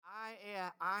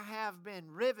I have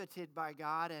been riveted by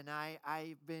God, and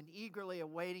I've been eagerly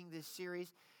awaiting this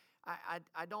series.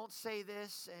 I don't say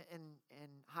this in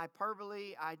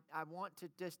hyperbole. I want to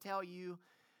just tell you,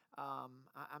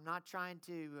 I'm not trying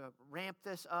to ramp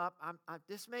this up.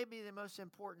 This may be the most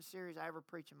important series I ever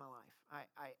preach in my life.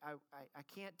 I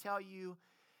can't tell you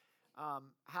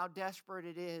how desperate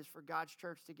it is for God's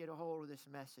church to get a hold of this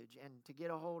message and to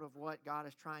get a hold of what God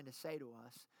is trying to say to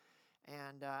us.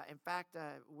 And in fact,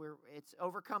 it's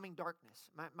overcoming darkness.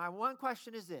 My one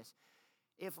question is this: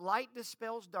 if light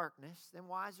dispels darkness, then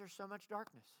why is there so much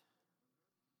darkness?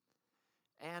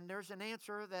 And there's an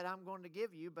answer that I'm going to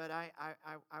give you, but I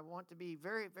want to be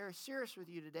very, very serious with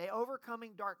you today.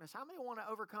 Overcoming darkness. How many want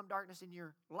to overcome darkness in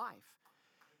your life?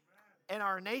 Amen. In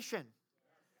our nation?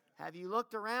 Have you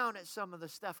looked around at some of the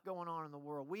stuff going on in the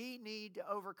world? We need to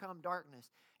overcome darkness.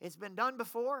 It's been done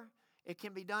before. It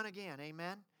can be done again.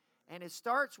 Amen? And it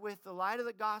starts with the light of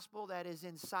the gospel that is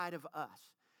inside of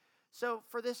us. So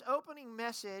for this opening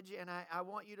message, and I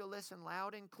want you to listen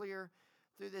loud and clear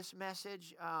through this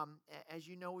message. As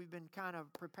you know, we've been kind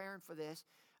of preparing for this.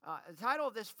 The title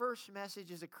of this first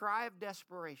message is A Cry of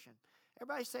Desperation.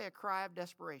 Everybody say a cry of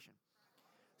desperation.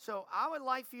 So I would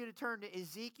like for you to turn to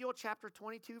Ezekiel chapter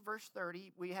 22, verse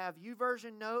 30. We have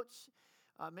YouVersion notes.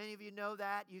 Many of you know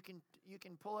that. You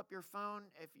can pull up your phone,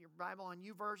 if your Bible on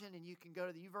YouVersion, and you can go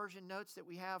to the YouVersion notes that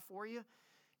we have for you.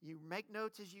 You make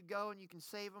notes as you go, and you can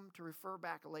save them to refer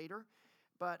back later.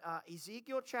 But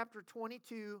Ezekiel chapter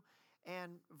 22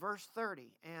 and verse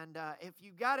 30. And if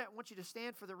you got it, I want you to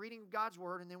stand for the reading of God's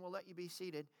Word, and then we'll let you be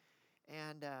seated.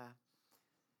 And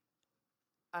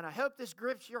I hope this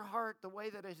grips your heart the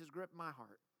way that it has gripped my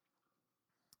heart.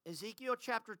 Ezekiel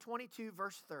chapter 22,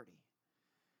 verse 30.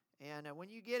 And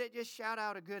when you get it, just shout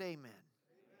out a good amen. Amen.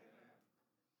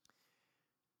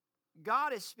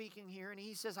 God is speaking here, and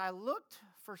He says, I looked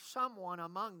for someone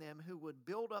among them who would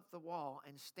build up the wall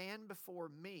and stand before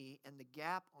me in the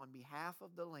gap on behalf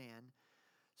of the land,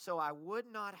 so I would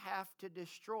not have to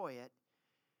destroy it,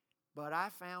 but I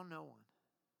found no one.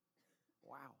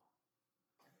 Wow.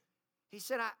 He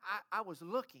said, I was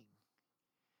looking.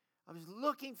 I was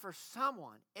looking for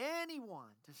someone, anyone,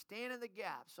 to stand in the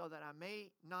gap so that I may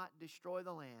not destroy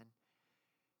the land,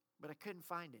 but I couldn't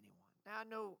find anyone. Now, I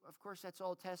know, of course, that's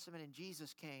Old Testament and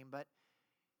Jesus came, but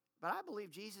I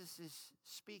believe Jesus is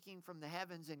speaking from the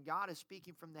heavens and God is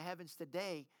speaking from the heavens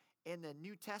today in the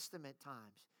New Testament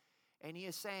times. And He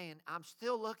is saying, I'm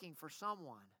still looking for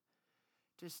someone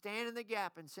to stand in the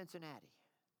gap in Cincinnati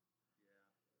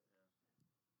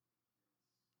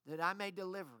that I may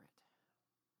deliver it.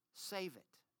 Save it.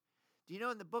 Do you know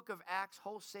in the book of Acts,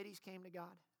 whole cities came to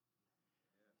God?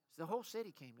 So the whole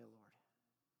city came to the Lord.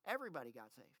 Everybody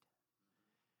got saved.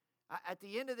 At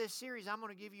the end of this series, I'm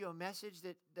going to give you a message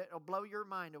that will blow your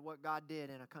mind of what God did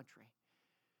in a country.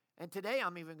 And today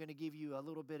I'm even going to give you a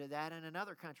little bit of that in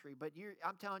another country. But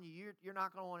I'm telling you, you're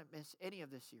not going to want to miss any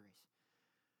of this series.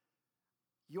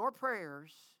 Your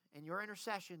prayers and your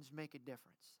intercessions make a difference.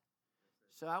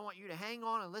 So I want you to hang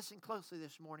on and listen closely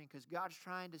this morning because God's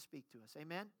trying to speak to us.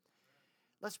 Amen?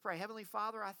 Let's pray. Heavenly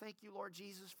Father, I thank you, Lord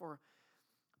Jesus, for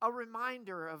a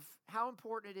reminder of how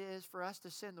important it is for us to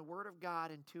send the Word of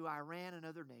God into Iran and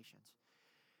other nations.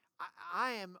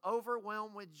 I am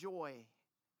overwhelmed with joy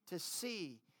to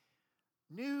see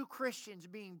new Christians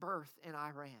being birthed in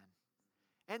Iran.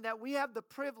 And that we have the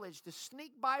privilege to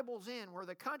sneak Bibles in where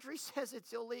the country says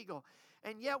it's illegal.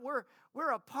 And yet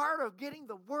we're a part of getting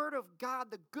the Word of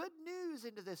God, the good news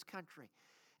into this country.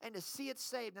 And to see it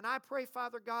saved. And I pray,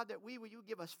 Father God, that will you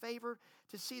give us favor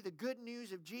to see the good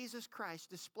news of Jesus Christ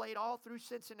displayed all through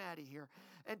Cincinnati here.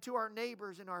 And to our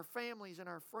neighbors and our families and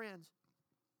our friends.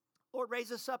 Lord,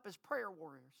 raise us up as prayer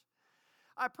warriors.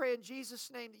 I pray in Jesus'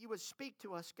 name that you would speak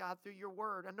to us, God, through your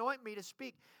word. Anoint me to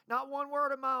speak not one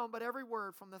word of my own, but every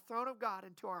word from the throne of God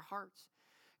into our hearts.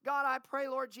 God, I pray,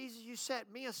 Lord Jesus, you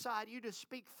set me aside, you to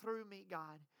speak through me,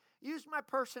 God. Use my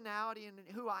personality and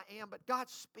who I am, but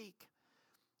God, speak.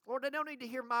 Lord, I don't need to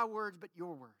hear my words, but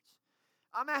your words.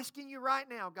 I'm asking you right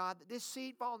now, God, that this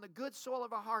seed fall in the good soil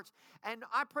of our hearts. And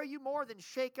I pray you more than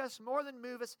shake us, more than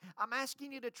move us. I'm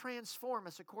asking you to transform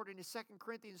us according to 2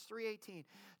 Corinthians 3:18.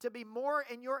 To be more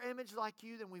in your image like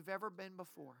you than we've ever been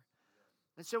before.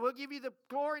 And so we'll give you the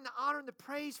glory and the honor and the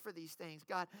praise for these things,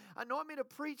 God. Anoint me to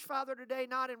preach, Father, today,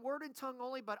 not in word and tongue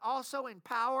only, but also in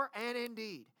power and in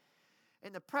deed.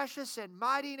 In the precious and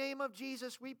mighty name of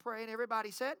Jesus we pray. And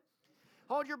everybody said,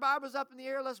 hold your Bibles up in the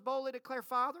air. Let's boldly declare,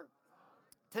 Father,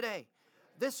 today,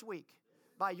 this week,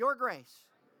 by your grace,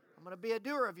 I'm going to be a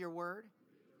doer of your word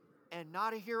and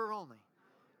not a hearer only,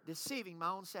 deceiving my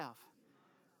own self.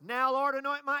 Now, Lord,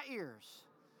 anoint my ears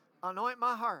Anoint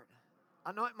my heart.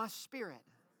 Anoint my spirit,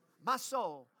 my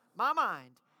soul, my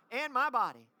mind, and my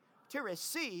body to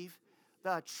receive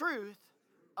the truth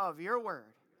of your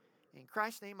word. In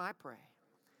Christ's name I pray.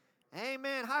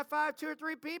 Amen. High five 2 or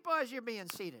 3 people as you're being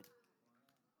seated.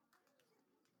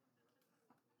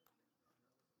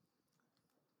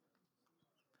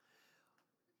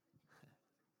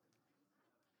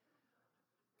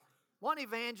 One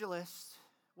evangelist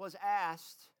was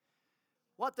asked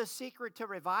what the secret to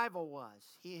revival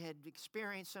was. He had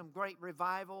experienced some great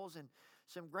revivals and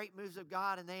some great moves of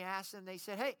God, and they asked him, they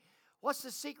said, hey, what's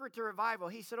the secret to revival?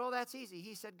 He said, oh, that's easy.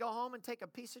 He said, go home and take a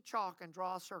piece of chalk and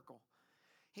draw a circle.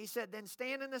 He said, then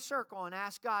stand in the circle and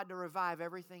ask God to revive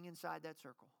everything inside that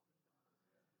circle.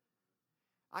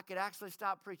 I could actually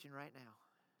stop preaching right now.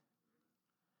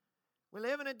 We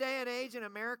live in a day and age in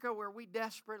America where we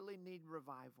desperately need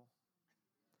revival.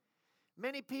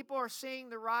 Many people are seeing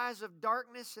the rise of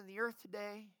darkness in the earth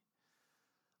today.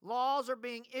 Laws are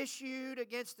being issued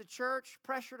against the church,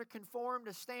 pressure to conform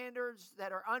to standards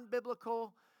that are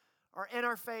unbiblical or in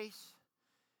our face.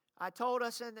 I told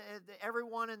us,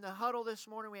 everyone in the huddle this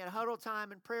morning, we had huddle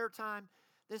time and prayer time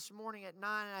this morning at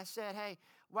 9, and I said, hey,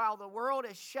 while the world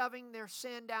is shoving their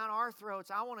sin down our throats,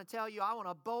 I want to tell you, I want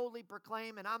to boldly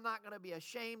proclaim, and I'm not going to be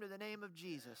ashamed of the name of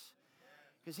Jesus,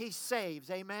 because He saves,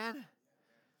 amen?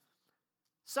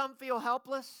 Some feel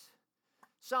helpless.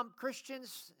 Some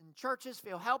Christians and churches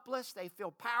feel helpless. They feel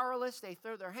powerless. They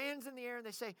throw their hands in the air and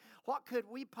they say, what could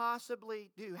we possibly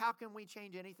do? How can we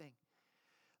change anything?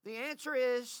 The answer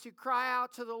is to cry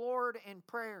out to the Lord in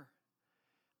prayer.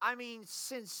 I mean,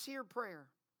 sincere prayer.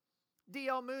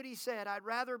 D.L. Moody said, I'd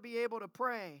rather be able to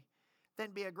pray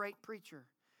than be a great preacher.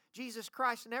 Jesus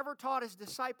Christ never taught His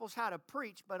disciples how to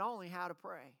preach, but only how to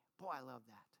pray. Boy, I love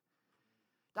that.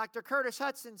 Dr. Curtis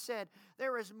Hudson said,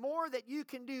 there is more that you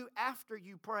can do after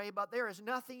you pray, but there is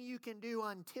nothing you can do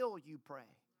until you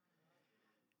pray.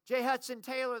 J. Hudson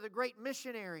Taylor, the great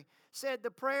missionary, said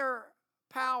the prayer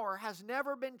power has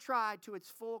never been tried to its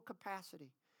full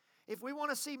capacity. If we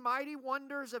want to see mighty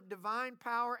wonders of divine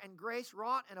power and grace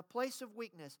wrought in a place of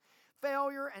weakness,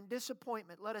 failure, and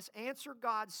disappointment, let us answer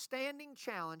God's standing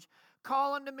challenge.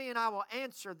 Call unto me, and I will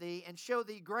answer thee, and show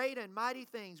thee great and mighty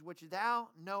things which thou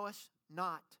knowest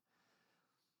not.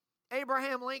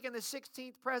 Abraham Lincoln, the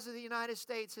 16th President of the United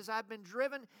States, says, I've been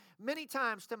driven many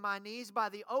times to my knees by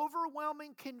the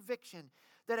overwhelming conviction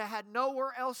that I had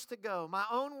nowhere else to go. My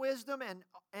own wisdom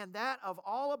and that of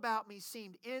all about me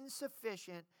seemed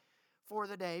insufficient for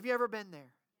the day. Have you ever been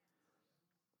there?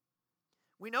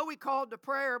 We know we called to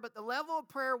prayer, but the level of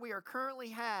prayer we are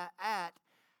currently at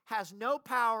has no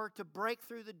power to break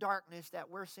through the darkness that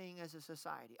we're seeing as a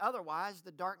society. Otherwise,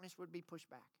 the darkness would be pushed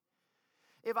back.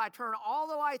 If I turn all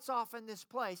the lights off in this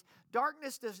place,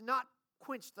 darkness does not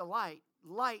quench the light.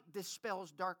 Light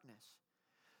dispels darkness.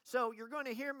 So you're going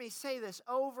to hear me say this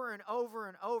over and over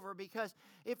and over, because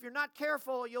if you're not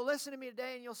careful, you'll listen to me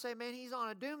today and you'll say, man, he's on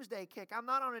a doomsday kick. I'm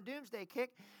not on a doomsday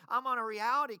kick. I'm on a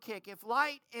reality kick. If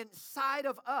light inside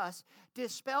of us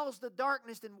dispels the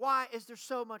darkness, then why is there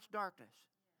so much darkness?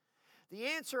 The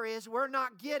answer is we're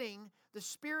not getting the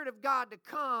Spirit of God to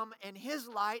come and His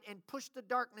light and push the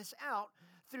darkness out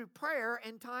through prayer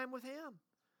and time with Him.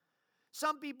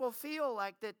 Some people feel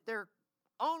like that their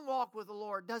own walk with the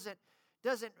Lord doesn't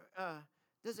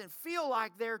feel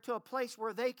like they're to a place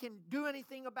where they can do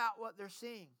anything about what they're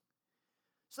seeing.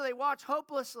 So they watch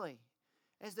hopelessly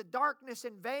as the darkness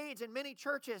invades, and many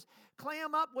churches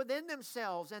clam up within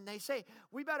themselves and they say,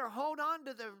 we better hold on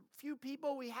to the few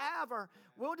people we have, or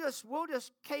we'll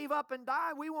just cave up and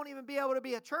die. We won't even be able to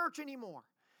be a church anymore.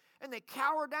 And they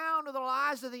cower down to the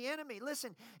lies of the enemy.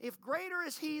 Listen, if greater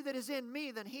is He that is in me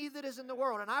than he that is in the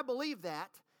world, and I believe that,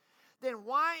 then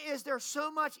why is there so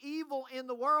much evil in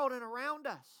the world and around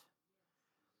us?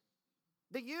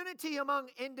 The unity among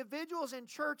individuals and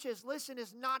churches, listen,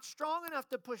 is not strong enough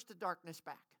to push the darkness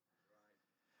back.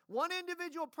 One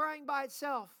individual praying by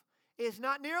itself is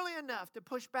not nearly enough to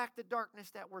push back the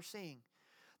darkness that we're seeing.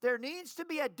 There needs to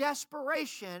be a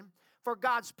desperation for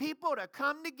God's people to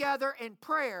come together in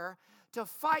prayer to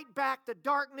fight back the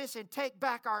darkness and take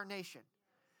back our nation.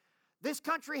 This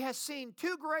country has seen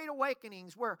two great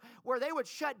awakenings where they would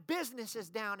shut businesses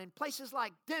down in places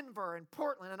like Denver and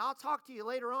Portland. And I'll talk to you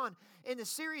later on in the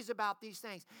series about these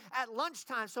things at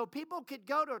lunchtime, so people could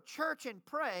go to church and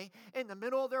pray in the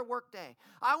middle of their workday.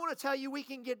 I want to tell you we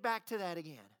can get back to that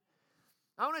again.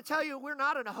 I want to tell you we're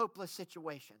not in a hopeless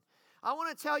situation. I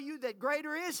want to tell you that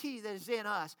greater is He that is in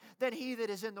us than he that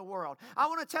is in the world. I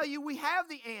want to tell you we have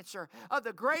the answer of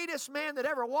the greatest man that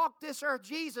ever walked this earth,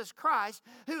 Jesus Christ,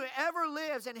 who ever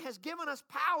lives and has given us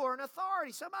power and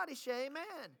authority. Somebody say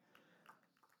amen.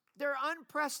 There are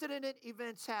unprecedented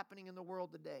events happening in the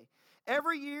world today.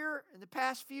 Every year, in the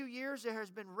past few years, there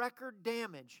has been record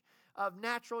damage of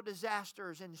natural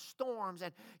disasters and storms.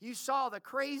 And you saw the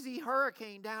crazy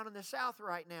hurricane down in the south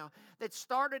right now that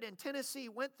started in Tennessee,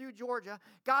 went through Georgia,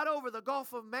 got over the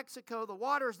Gulf of Mexico. The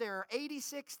waters there are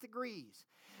 86 degrees.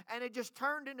 And it just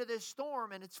turned into this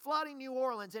storm, and it's flooding New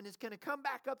Orleans, and it's going to come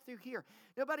back up through here.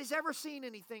 Nobody's ever seen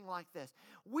anything like this.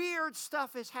 Weird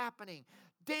stuff is happening.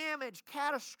 Damage,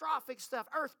 catastrophic stuff,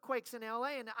 earthquakes in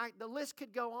LA, and the list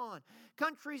could go on.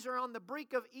 Countries are on the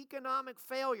brink of economic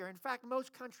failure. In fact,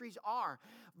 most countries are.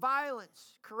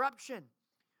 Violence, corruption,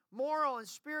 moral and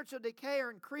spiritual decay are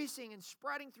increasing and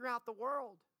spreading throughout the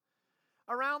world.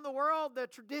 Around the world, the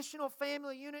traditional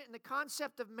family unit and the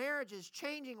concept of marriage is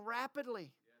changing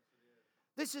rapidly.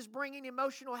 This is bringing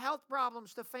emotional health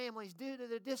problems to families due to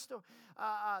the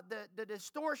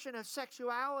distortion of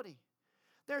sexuality.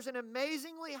 There's an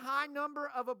amazingly high number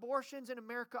of abortions in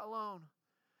America alone.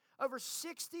 Over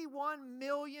 61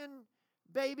 million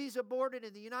babies aborted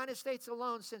in the United States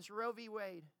alone since Roe v.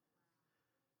 Wade.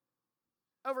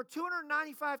 Over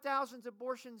 295,000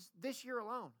 abortions this year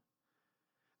alone.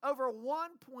 Over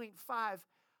 1.5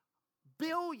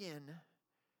 billion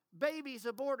babies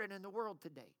aborted in the world to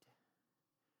date.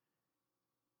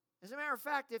 As a matter of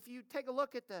fact, if you take a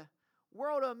look at the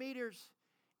Worldometer's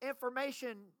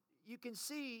information, you can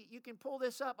see, you can pull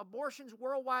this up. Abortions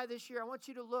worldwide this year. I want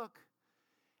you to look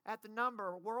at the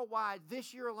number worldwide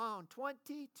this year alone.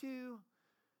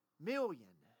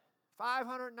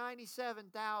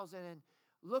 22,597,000. And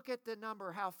look at the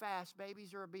number, how fast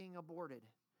babies are being aborted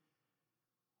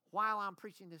while I'm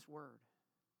preaching this word.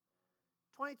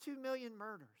 22 million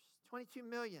murders. 22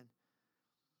 million.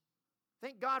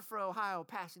 Thank God for Ohio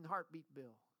passing the heartbeat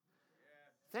bill.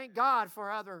 Thank God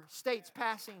for other states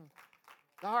passing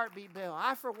the heartbeat bill.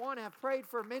 I, for one, have prayed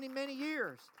for many, many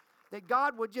years that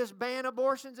God would just ban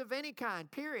abortions of any kind,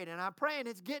 period. And I'm praying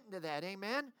it's getting to that.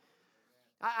 Amen?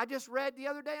 I just read the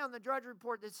other day on the Drudge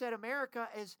Report that said America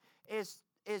is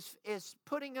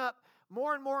putting up,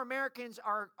 more and more Americans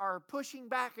are pushing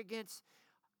back against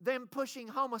them pushing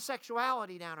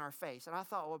homosexuality down our face. And I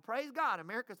thought, well, praise God,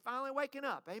 America's finally waking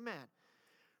up. Amen.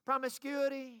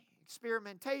 Promiscuity,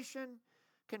 experimentation,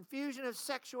 confusion of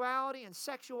sexuality and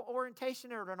sexual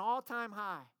orientation are at an all-time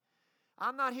high.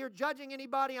 I'm not here judging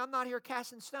anybody. I'm not here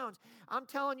casting stones. I'm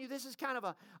telling you, this is kind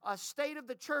of a state of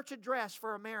the church address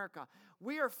for America.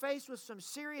 We are faced with some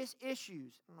serious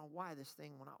issues. I don't know why this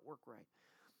thing will not work right.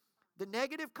 The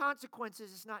negative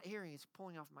consequences, it's not hearing, it's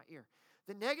pulling off my ear.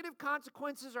 The negative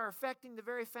consequences are affecting the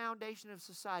very foundation of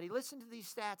society. Listen to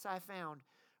these stats I found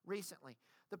recently.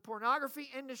 The pornography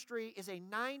industry is a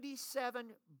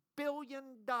 $97 billion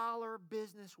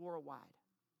business worldwide.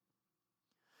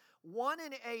 1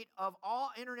 in 8 of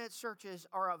all internet searches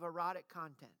are of erotic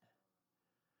content.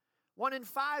 1 in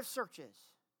 5 searches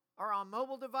are on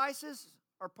mobile devices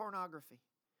or pornography.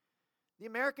 The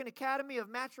American Academy of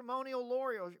Matrimonial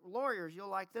Lawyers, you'll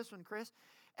like this one, Chris,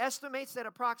 estimates that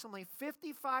approximately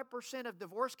 55% of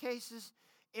divorce cases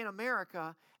in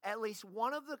America, at least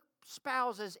one of the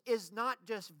spouses is not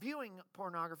just viewing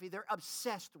pornography, they're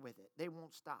obsessed with it. They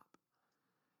won't stop.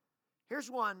 Here's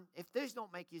one. If these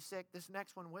don't make you sick, this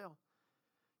next one will.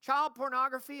 Child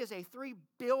pornography is a $3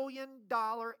 billion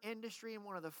industry and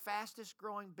one of the fastest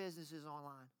growing businesses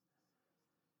online.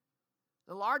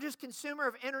 The largest consumer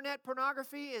of internet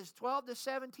pornography is 12 to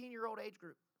 17-year-old age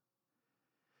group.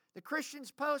 The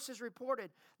Christian's Post has reported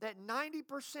that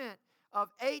 90% of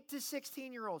 8 to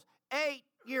 16-year-olds,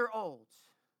 8-year-olds,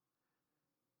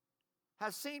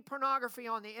 have seen pornography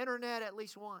on the internet at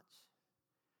least once.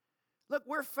 Look,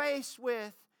 we're faced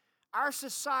with our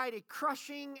society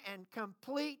crushing and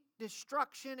complete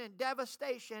destruction and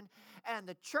devastation, and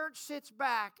the church sits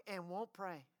back and won't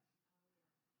pray.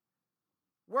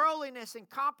 Worldliness and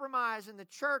compromise in the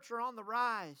church are on the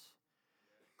rise.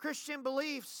 Christian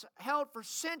beliefs held for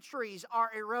centuries are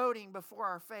eroding before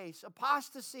our face.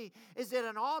 Apostasy is at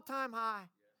an all-time high.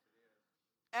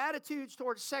 Attitudes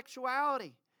towards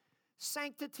sexuality,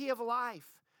 sanctity of life,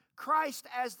 Christ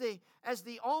as the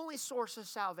only source of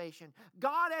salvation,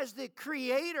 God as the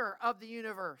creator of the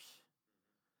universe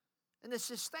and the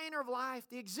sustainer of life,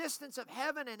 the existence of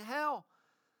heaven and hell,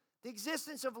 the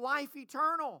existence of life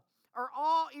eternal are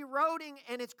all eroding,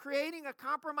 and it's creating a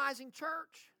compromising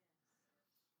church.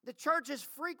 The church is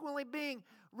frequently being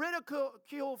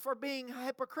ridiculed for being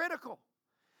hypocritical.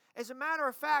 As a matter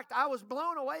of fact, I was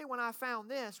blown away when I found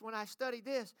this, when I studied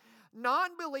this.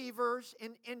 Non-believers,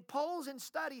 in polls and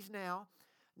studies now,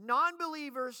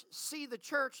 non-believers see the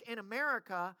church in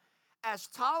America as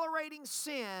tolerating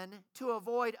sin to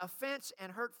avoid offense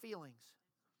and hurt feelings.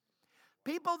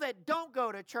 People that don't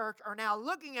go to church are now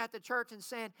looking at the church and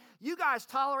saying, you guys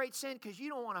tolerate sin because you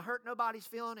don't want to hurt nobody's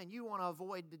feeling and you want to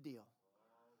avoid the deal.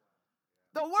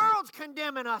 The world's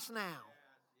condemning us now.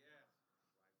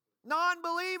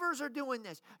 Non-believers are doing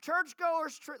this.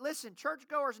 Churchgoers,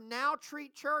 churchgoers now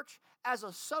treat church as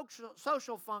a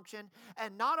social function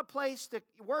and not a place to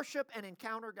worship and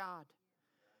encounter God.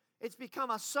 It's become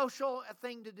a social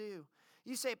thing to do.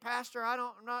 You say, Pastor, I'm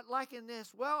not liking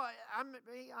this. Well, I'm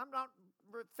not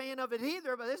a fan of it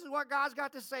either, but this is what God's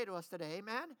got to say to us today.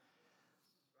 Amen?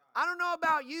 I don't know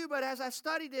about you, but as I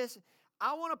study this,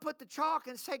 I want to put the chalk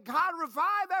and say, God,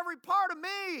 revive every part of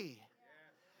me.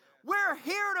 We're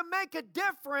here to make a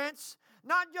difference,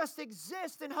 not just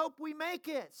exist and hope we make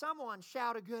it. Someone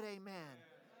shout a good amen.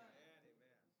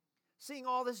 Seeing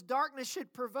all this darkness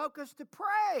should provoke us to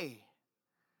pray.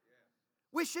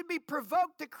 We should be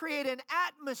provoked to create an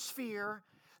atmosphere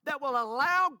that will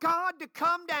allow God to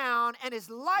come down and His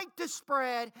light to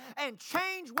spread and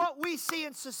change what we see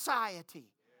in society.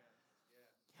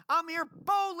 I'm here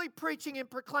boldly preaching and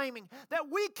proclaiming that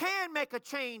we can make a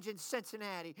change in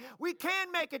Cincinnati. We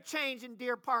can make a change in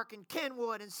Deer Park and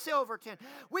Kenwood and Silverton.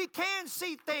 We can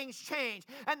see things change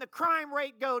and the crime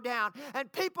rate go down and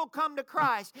people come to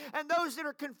Christ and those that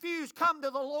are confused come to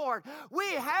the Lord. We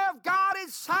have God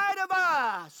inside of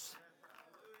us.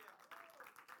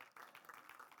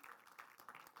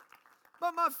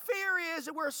 But my fear is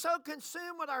that we're so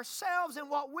consumed with ourselves and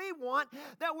what we want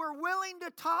that we're willing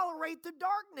to tolerate the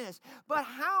darkness. But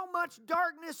how much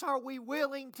darkness are we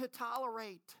willing to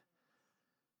tolerate?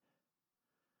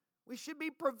 We should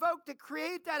be provoked to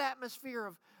create that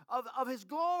atmosphere of His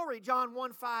glory. John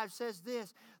 1:5 says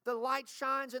this, the light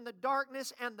shines in the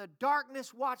darkness and the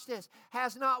darkness, watch this,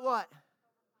 has not what?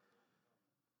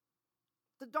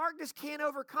 The darkness can't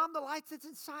overcome the light that's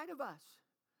inside of us.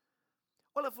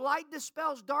 Well, if light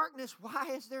dispels darkness, why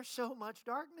is there so much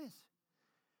darkness?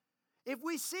 If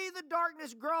we see the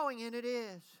darkness growing, and it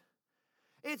is,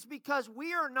 it's because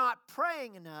we are not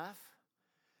praying enough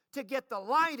to get the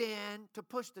light in to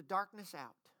push the darkness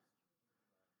out.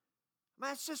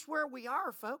 That's just where we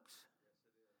are, folks.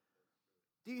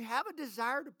 Do you have a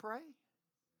desire to pray?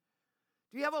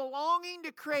 Do you have a longing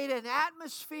to create an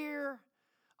atmosphere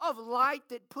of light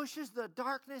that pushes the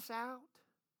darkness out?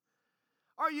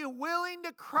 Are you willing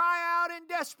to cry out in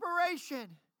desperation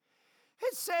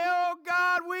and say, oh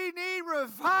God, we need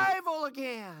revival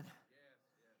again?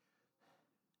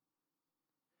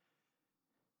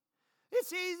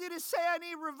 It's easy to say I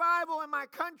need revival in my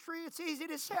country. It's easy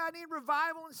to say I need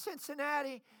revival in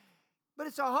Cincinnati. But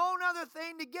it's a whole other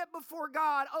thing to get before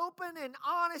God open and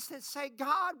honest and say,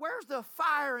 God, where's the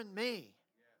fire in me?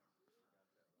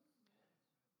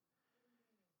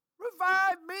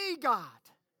 Revive me, God.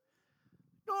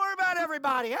 Don't worry about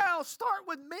everybody else. Start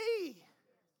with me.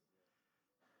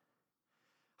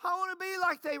 I want to be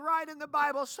like they write in the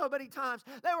Bible so many times.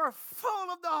 They were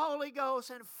full of the Holy Ghost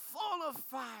and full of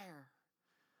fire.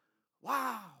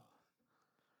 Wow.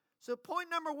 So point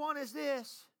number 1 is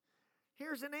this.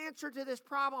 Here's an answer to this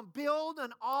problem. Build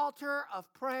an altar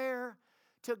of prayer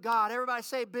to God. Everybody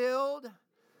say, build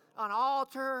an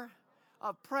altar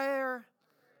of prayer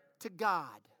to God.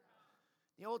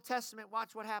 The Old Testament,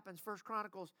 watch what happens. 1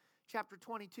 Chronicles chapter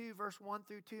 22, verse 1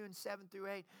 through 2 and 7 through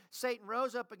 8. Satan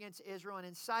rose up against Israel and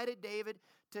incited David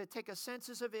to take a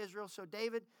census of Israel. So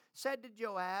David said to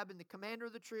Joab and the commander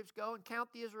of the troops, go and count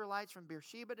the Israelites from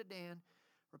Beersheba to Dan.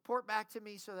 Report back to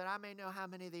me so that I may know how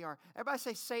many they are. Everybody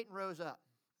say, Satan rose up.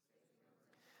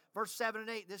 Verse 7 and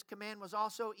 8, this command was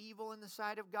also evil in the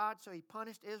sight of God, so He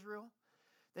punished Israel.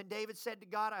 Then David said to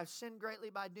God, I've sinned greatly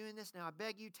by doing this. Now I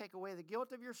beg you, take away the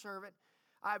guilt of your servant.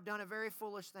 I have done a very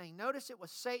foolish thing. Notice it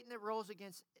was Satan that rose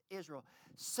against Israel.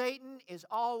 Satan is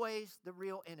always the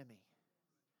real enemy.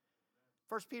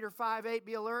 1 Peter 5:8,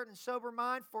 be alert and sober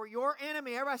mind, for your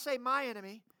enemy, everybody say my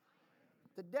enemy,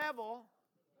 the devil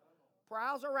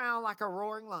prowls around like a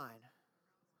roaring lion,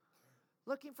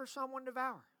 looking for someone to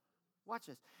devour. Watch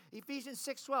this. Ephesians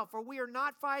 6:12, for we are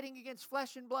not fighting against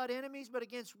flesh and blood enemies, but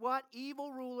against what?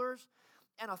 Evil rulers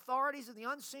and authorities of the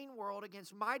unseen world,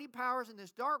 against mighty powers in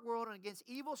this dark world, and against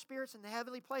evil spirits in the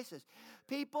heavenly places.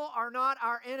 People are not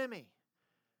our enemy.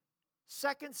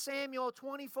 2 Samuel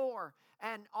 24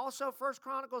 and also 1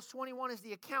 Chronicles 21 is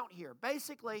the account here.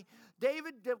 Basically,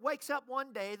 David wakes up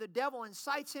one day, the devil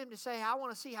incites him to say, I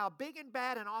want to see how big and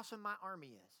bad and awesome my army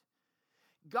is.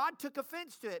 God took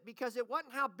offense to it because it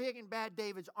wasn't how big and bad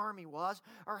David's army was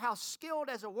or how skilled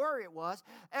as a warrior it was.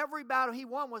 Every battle he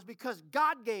won was because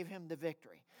God gave him the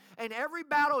victory. And every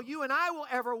battle you and I will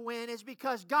ever win is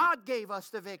because God gave us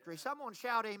the victory. Someone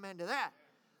shout amen to that.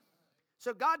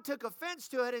 So God took offense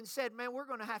to it and said, man, we're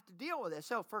going to have to deal with this.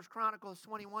 So 1 Chronicles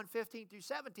 21, 15 through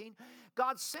 17,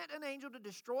 God sent an angel to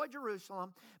destroy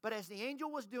Jerusalem. But as the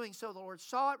angel was doing so, the Lord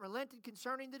saw it, relented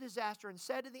concerning the disaster, and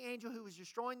said to the angel who was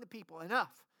destroying the people,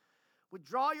 enough.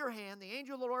 Withdraw your hand. The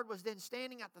angel of the Lord was then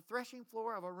standing at the threshing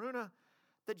floor of Araunah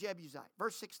the Jebusite.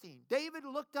 Verse 16, David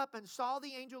looked up and saw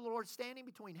the angel of the Lord standing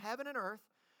between heaven and earth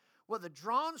with a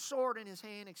drawn sword in his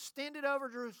hand extended over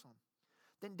Jerusalem.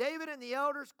 Then David and the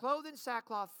elders, clothed in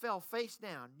sackcloth, fell face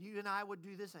down. You and I would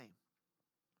do the same.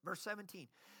 Verse 17.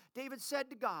 David said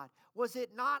to God, was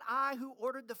it not I who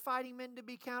ordered the fighting men to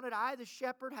be counted? I, the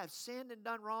shepherd, have sinned and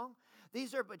done wrong.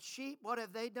 These are but sheep. What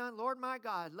have they done? Lord my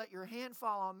God, let your hand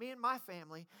fall on me and my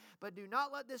family, but do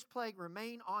not let this plague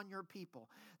remain on your people.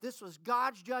 This was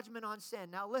God's judgment on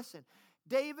sin. Now listen,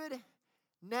 David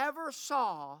never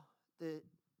saw the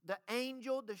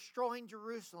angel destroying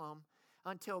Jerusalem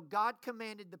until God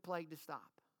commanded the plague to stop.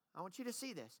 I want you to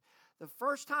see this. The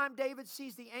first time David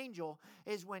sees the angel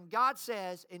is when God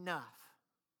says, enough.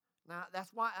 Now,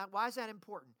 that's why is that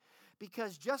important?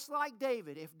 Because just like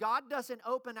David, if God doesn't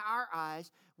open our eyes,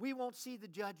 we won't see the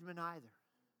judgment either.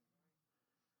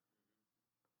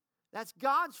 That's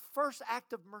God's first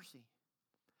act of mercy.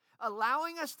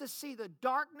 Allowing us to see the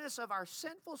darkness of our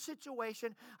sinful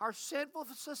situation, our sinful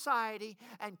society,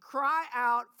 and cry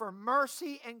out for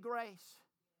mercy and grace.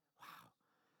 Wow.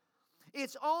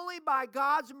 It's only by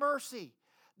God's mercy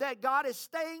that God is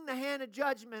staying the hand of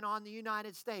judgment on the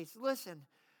United States. Listen,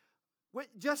 with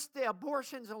just the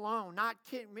abortions alone, not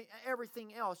kidding,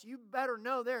 everything else, you better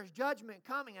know there's judgment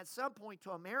coming at some point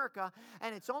to America,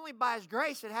 and it's only by His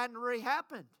grace it hadn't already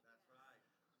happened.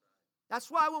 That's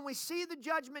why when we see the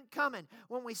judgment coming,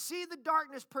 when we see the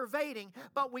darkness pervading,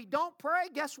 but we don't pray,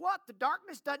 guess what? The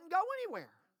darkness doesn't go anywhere.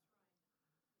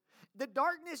 The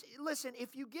darkness, listen,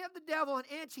 if you give the devil an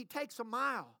inch, he takes a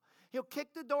mile. He'll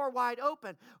kick the door wide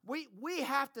open. We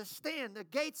have to stand. The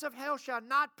gates of hell shall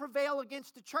not prevail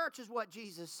against the church, is what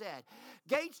Jesus said.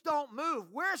 Gates don't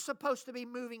move. We're supposed to be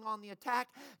moving on the attack,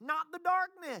 not the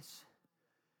darkness.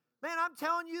 Man, I'm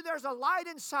telling you, there's a light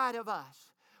inside of us.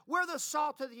 We're the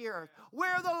salt of the earth.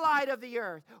 We're the light of the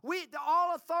earth.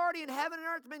 All authority in heaven and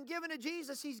earth has been given to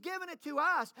Jesus. He's given it to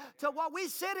us, to what we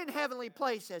sit in heavenly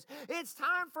places. It's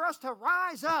time for us to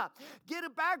rise up, get a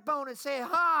backbone and say,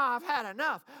 I've had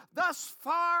enough. Thus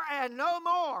far and no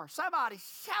more. Somebody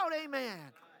shout amen.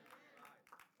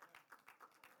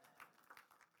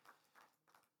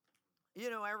 You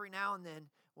know, every now and then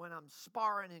when I'm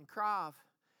sparring in Krav,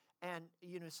 and,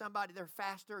 you know, somebody, they're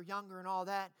faster, younger, and all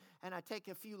that, and I take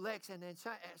a few licks, and then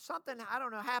something, I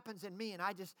don't know, happens in me, and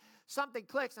something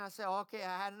clicks, and I say, okay,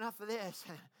 I had enough of this.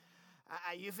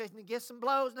 You fixing to get some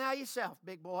blows now yourself,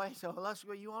 big boy, so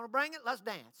you want to bring it? Let's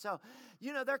dance. So,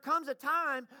 you know, there comes a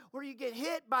time where you get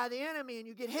hit by the enemy, and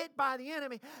you get hit by the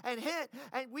enemy, and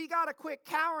we got to quit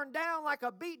cowering down like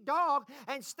a beat dog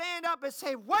and stand up and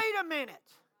say, wait a minute.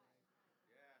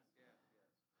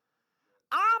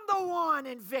 I'm the one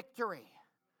in victory.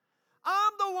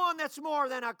 I'm the one that's more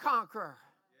than a conqueror.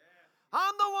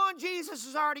 I'm the one Jesus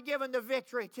has already given the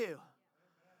victory to.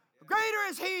 Greater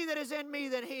is He that is in me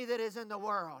than he that is in the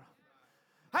world.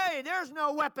 Hey, there's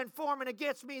no weapon forming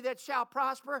against me that shall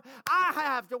prosper. I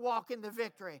have to walk in the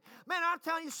victory. Man, I'm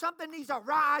telling you, something needs to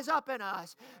rise up in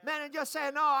us. Man, and just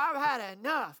say, no, I've had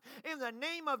enough. In the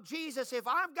name of Jesus, if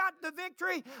I've got the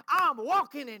victory, I'm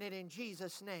walking in it in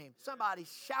Jesus' name. Somebody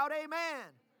shout amen.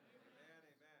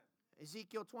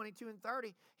 Ezekiel 22 and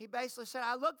 30, he basically said,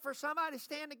 I looked for somebody to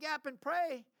stand the gap and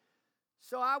pray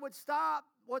so I would stop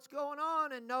what's going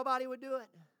on, and nobody would do it.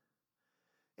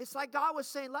 It's like God was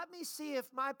saying, let me see if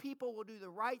my people will do the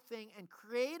right thing and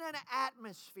create an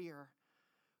atmosphere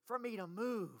for me to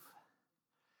move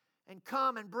and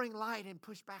come and bring light and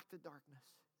push back the darkness.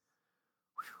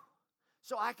 Whew.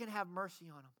 So I can have mercy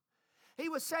on them. He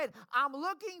was saying, I'm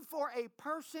looking for a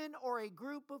person or a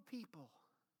group of people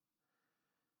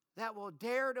that will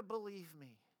dare to believe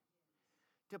me,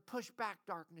 to push back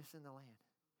darkness in the land.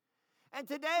 And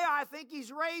today I think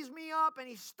He's raised me up and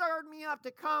He's stirred me up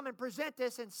to come and present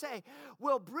this and say,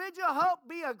 will Bridge of Hope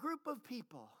be a group of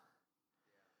people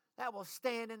that will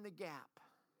stand in the gap,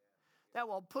 that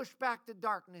will push back the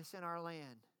darkness in our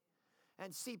land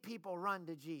and see people run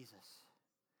to Jesus?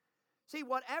 See,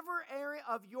 whatever area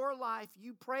of your life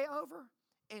you pray over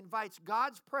invites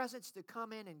God's presence to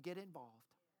come in and get involved.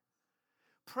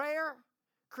 Prayer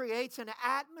creates an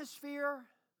atmosphere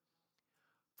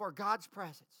for God's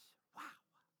presence. Wow.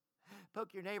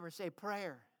 Poke your neighbor and say,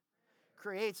 prayer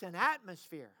creates an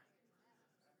atmosphere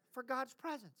for God's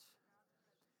presence.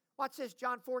 Watch this,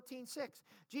 John 14:6.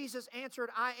 Jesus answered,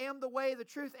 I am the way, the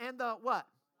truth, and the what?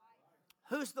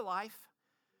 Who's the life?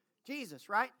 Jesus,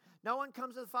 right? No one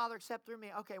comes to the Father except through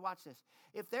me. Okay, watch this.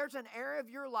 If there's an area of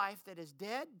your life that is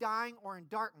dead, dying, or in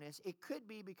darkness, it could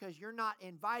be because you're not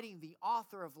inviting the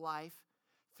author of life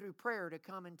through prayer to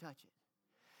come and touch it.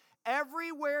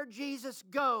 Everywhere Jesus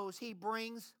goes, He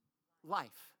brings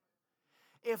life.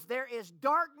 If there is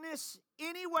darkness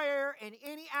anywhere in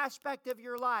any aspect of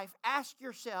your life, ask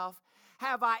yourself,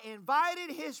 have I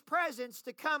invited His presence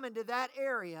to come into that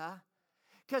area?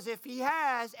 Because if He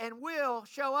has and will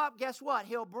show up, guess what?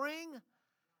 He'll bring.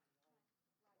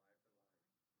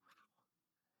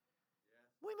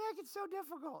 We make it so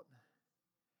difficult.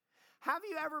 Have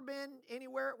you ever been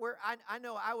anywhere where I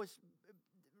know I was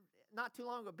not too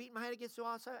long ago beating my head against the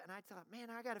wall and I thought, man,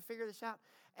 I got to figure this out.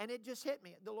 And it just hit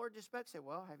me. The Lord just spoke and said,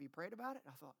 well, have you prayed about it?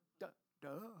 I thought, duh.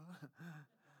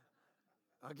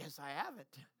 I guess I haven't.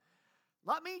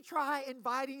 Let me try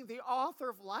inviting the author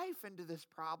of life into this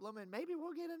problem, and maybe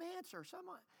we'll get an answer.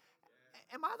 Someone,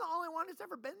 am I the only one that's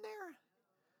ever been there?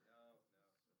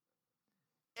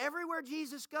 No. Everywhere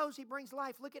Jesus goes, He brings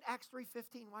life. Look at Acts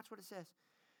 3:15. Watch what it says.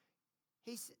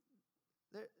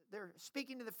 They're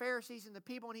speaking to the Pharisees and the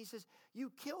people, and He says,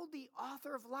 you killed the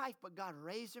author of life, but God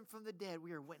raised Him from the dead.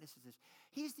 We are witnesses of this.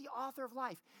 He's the author of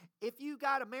life. If you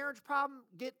got a marriage problem,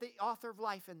 get the author of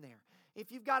life in there.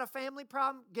 If you've got a family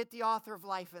problem, get the author of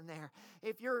life in there.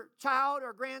 If your child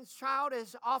or grandchild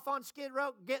is off on Skid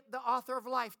Row, get the author of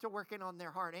life to working on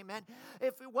their heart. Amen.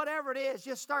 If whatever it is,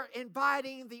 just start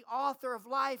inviting the author of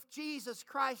life, Jesus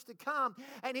Christ, to come,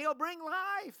 and He'll bring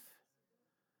life.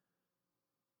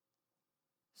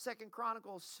 2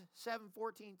 Chronicles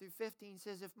 7:14 through 15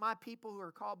 says, if my people who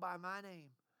are called by my name,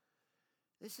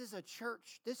 this is a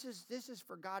church, this is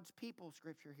for God's people,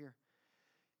 scripture here.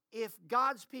 If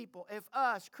God's people, if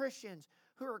us, Christians,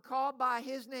 who are called by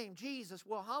His name, Jesus,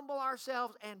 will humble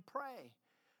ourselves and pray.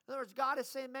 In other words, God is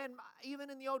saying, man, even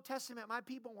in the Old Testament, my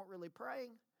people weren't really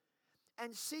praying.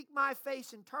 And seek my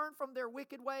face and turn from their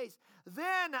wicked ways.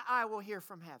 Then I will hear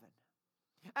from heaven.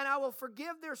 And I will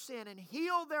forgive their sin and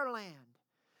heal their land.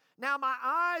 Now my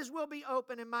eyes will be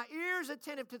open and my ears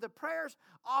attentive to the prayers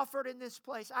offered in this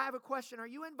place. I have a question. Are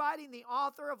you inviting the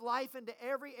author of life into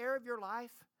every area of your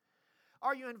life?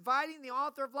 Are you inviting the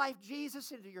author of life,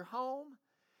 Jesus, into your home,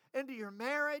 into your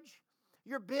marriage,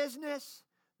 your business,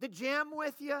 the gym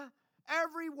with you?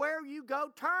 Everywhere you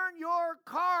go, turn your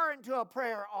car into a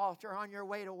prayer altar on your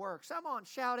way to work. Someone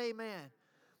shout amen.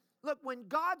 Look, when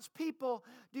God's people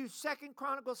do 2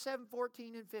 Chronicles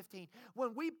 7:14 and 15,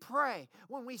 when we pray,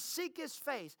 when we seek His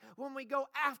face, when we go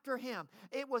after Him,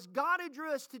 it was God who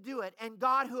drew us to do it and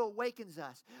God who awakens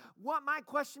us. What my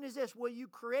question is this: will you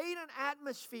create an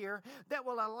atmosphere that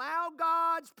will allow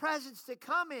God's presence to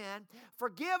come in,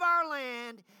 forgive our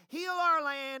land, heal our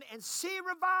land, and see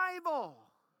revival?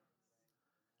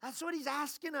 That's what He's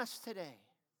asking us today.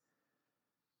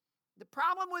 The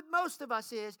problem with most of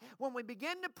us is when we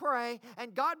begin to pray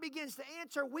and God begins to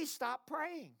answer, we stop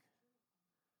praying.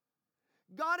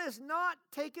 God has not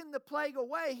taken the plague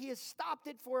away. He has stopped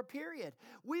it for a period.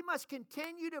 We must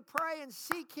continue to pray and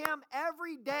seek Him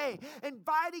every day,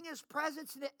 inviting His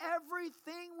presence into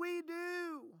everything we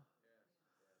do.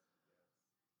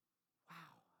 Wow.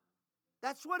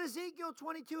 That's what Ezekiel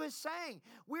 22 is saying.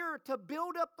 We're to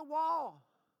build up the wall.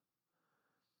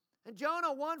 And Jonah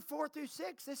 1:4 through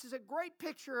 6, this is a great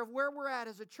picture of where we're at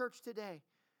as a church today.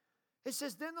 It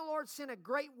says, then the Lord sent a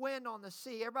great wind on the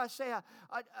sea. Everybody say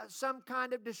some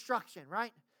kind of destruction,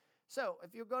 right? So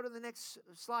if you'll go to the next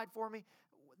slide for me.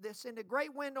 They sent a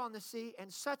great wind on the sea,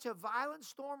 and such a violent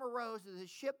storm arose that the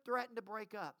ship threatened to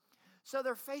break up. So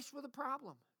they're faced with a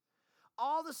problem.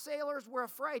 All the sailors were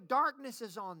afraid. Darkness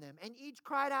is on them, and each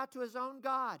cried out to his own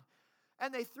God.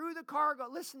 And they threw the cargo.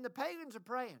 Listen, the pagans are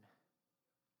praying.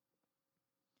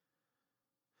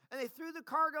 And they threw the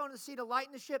cargo in the sea to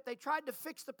lighten the ship. They tried to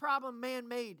fix the problem man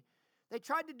made. They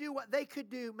tried to do what they could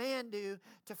do, man do,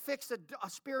 to fix a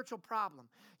spiritual problem.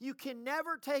 You can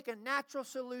never take a natural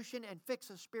solution and fix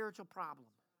a spiritual problem.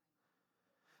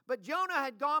 But Jonah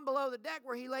had gone below the deck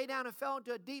where he lay down and fell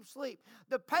into a deep sleep.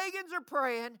 The pagans are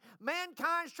praying.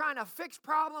 Mankind's trying to fix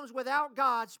problems without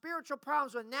God, spiritual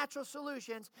problems with natural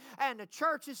solutions, and the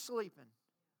church is sleeping.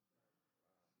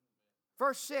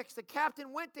 Verse 6, the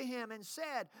captain went to him and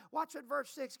said, watch what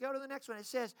verse 6, go to the next one. It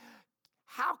says,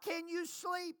 how can you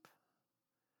sleep?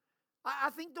 I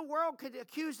think the world could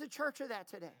accuse the church of that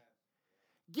today.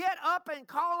 Get up and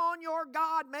call on your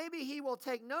God. Maybe He will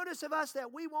take notice of us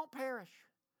that we won't perish.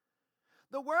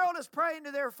 The world is praying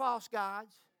to their false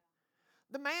gods.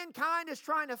 The mankind is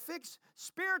trying to fix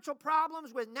spiritual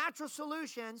problems with natural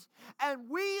solutions,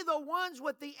 and we, the ones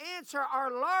with the answer,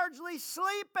 are largely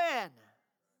sleeping.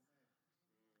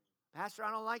 Pastor,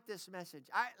 I don't like this message.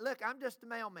 Look, I'm just a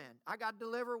mailman. I got to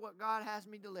deliver what God has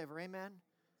me deliver. Amen?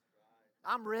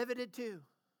 I'm riveted too.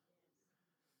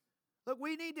 Look,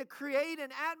 we need to create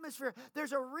an atmosphere.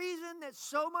 There's a reason that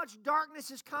so much darkness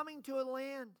is coming to a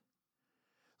land.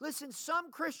 Listen,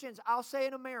 some Christians, I'll say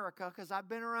in America, because I've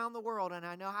been around the world and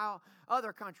I know how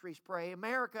other countries pray,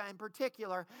 America in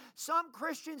particular, some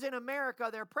Christians in America,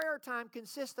 their prayer time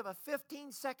consists of a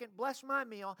 15-second bless my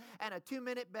meal and a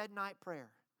 2-minute bed night prayer.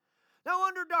 No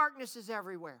wonder darkness is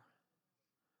everywhere.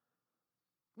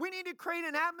 We need to create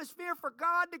an atmosphere for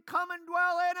God to come and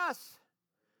dwell in us.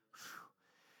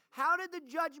 How did the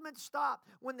judgment stop?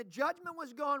 When the judgment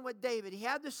was gone with David, he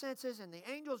had the census and the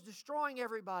angels destroying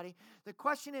everybody. The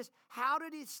question is, how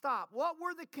did it stop? What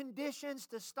were the conditions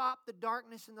to stop the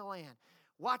darkness in the land?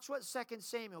 Watch what 2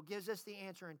 Samuel gives us the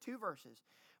answer in 2 verses.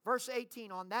 Verse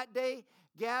 18, on that day,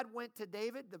 Gad went to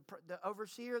David, the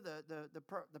overseer,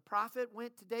 the prophet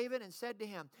went to David and said to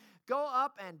him, go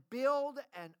up and build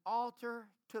an altar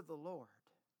to the Lord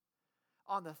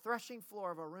on the threshing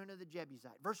floor of Araunah the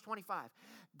Jebusite. Verse 25,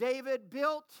 David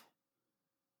built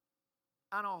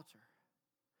an altar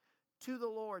to the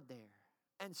Lord there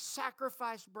and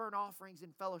sacrificed burnt offerings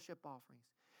and fellowship offerings.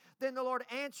 Then the Lord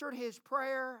answered his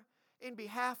prayer in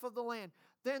behalf of the land.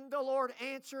 Then the Lord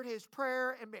answered his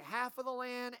prayer in behalf of the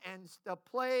land, and the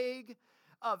plague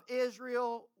of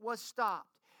Israel was stopped.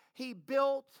 He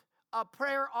built a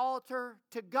prayer altar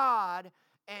to God,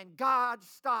 and God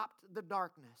stopped the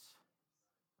darkness.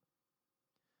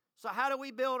 So how do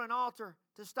we build an altar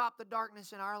to stop the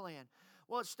darkness in our land?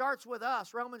 Well, it starts with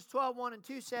us. Romans 12, 1 and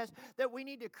 2 says that we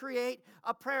need to create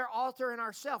a prayer altar in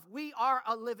ourselves. We are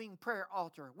a living prayer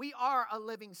altar. We are a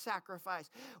living sacrifice.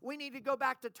 We need to go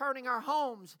back to turning our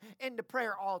homes into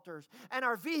prayer altars and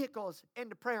our vehicles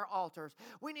into prayer altars.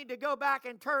 We need to go back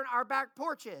and turn our back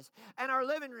porches and our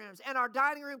living rooms and our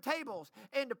dining room tables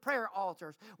into prayer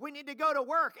altars. We need to go to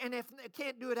work, and if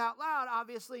can't do it out loud,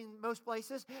 obviously in most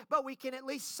places, but we can at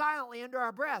least silently under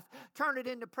our breath turn it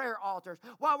into prayer altars.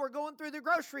 While we're going through the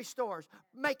grocery stores,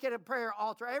 make it a prayer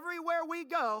altar. Everywhere we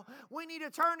go, we need to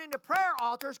turn into prayer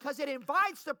altars because it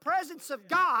invites the presence of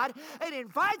God. It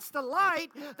invites the light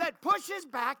that pushes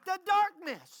back the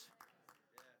darkness.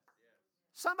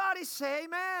 Somebody say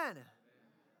amen.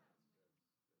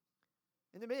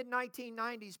 In the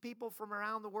mid-1990s, people from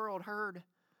around the world heard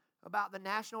about the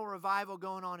national revival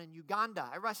going on in Uganda.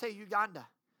 Everybody say Uganda.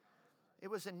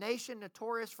 It was a nation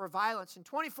notorious for violence. In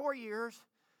 24 years,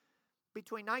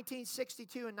 between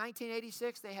 1962 and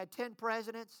 1986, they had 10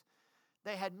 presidents.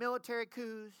 They had military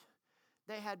coups.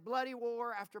 They had bloody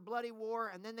war after bloody war,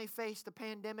 and then they faced a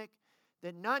pandemic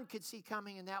that none could see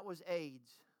coming, and that was AIDS.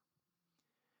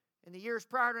 In the years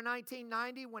prior to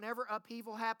 1990, whenever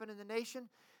upheaval happened in the nation,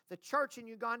 the church in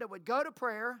Uganda would go to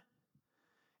prayer,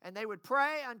 and they would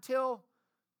pray until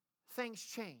things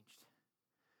changed.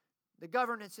 The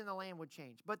governance in the land would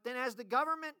change. But then as the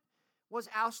government was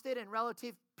ousted and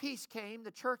relative peace came,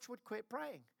 the church would quit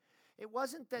praying. It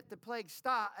wasn't that the plague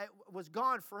stopped, it was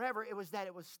gone forever. It was that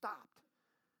it was stopped.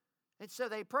 And so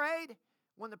they prayed.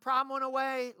 When the problem went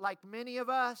away, like many of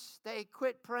us, they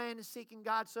quit praying and seeking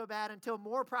God so bad until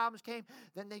more problems came.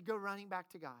 Then they'd go running back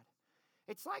to God.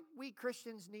 It's like we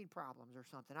Christians need problems or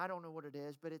something. I don't know what it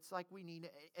is, but it's like we need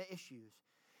issues.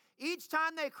 Each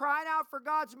time they cried out for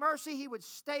God's mercy, He would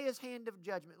stay His hand of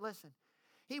judgment. Listen.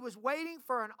 He was waiting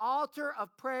for an altar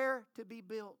of prayer to be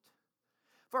built,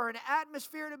 for an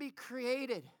atmosphere to be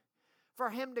created, for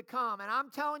Him to come. And I'm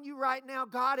telling you right now,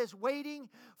 God is waiting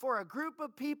for a group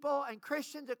of people and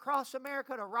Christians across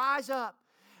America to rise up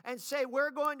and say,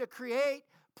 we're going to create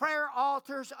prayer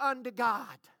altars unto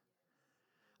God.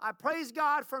 I praise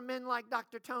God for men like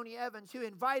Dr. Tony Evans, who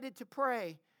invited to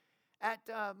pray at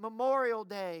Memorial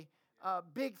Day.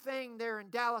 Big thing there in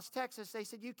Dallas, Texas. They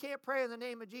said, you can't pray in the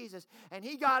name of Jesus. And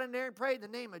he got in there and prayed in the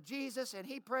name of Jesus, and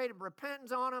he prayed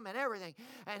repentance on them and everything.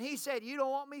 And he said, you don't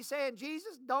want me saying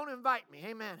Jesus? Don't invite me.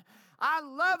 Amen. I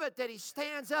love it that he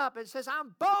stands up and says,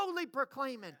 I'm boldly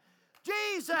proclaiming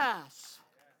Jesus.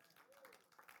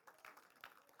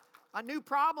 A new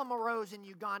problem arose in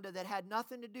Uganda that had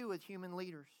nothing to do with human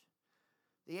leaders.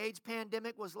 The AIDS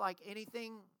pandemic was like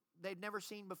anything they'd never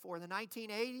seen before. In the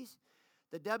 1980s,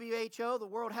 the WHO, the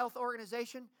World Health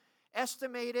Organization,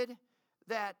 estimated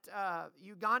that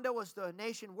Uganda was the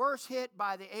nation worst hit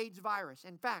by the AIDS virus.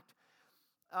 In fact,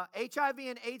 HIV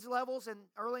and AIDS levels in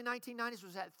early 1990s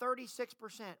was at 36%.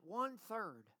 1/3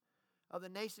 of the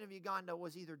nation of Uganda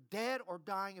was either dead or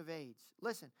dying of AIDS.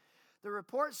 Listen, the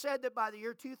report said that by the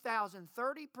year 2000,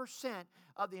 30%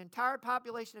 of the entire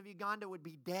population of Uganda would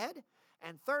be dead,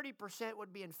 and 30%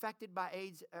 would be infected by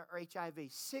AIDS or HIV.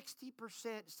 60%,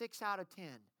 6 out of 10,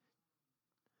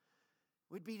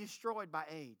 would be destroyed by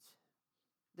AIDS.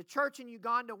 The church in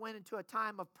Uganda went into a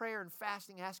time of prayer and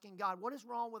fasting, asking God, what is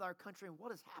wrong with our country and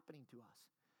what is happening to us?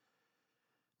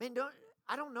 Man,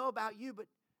 I don't know about you, but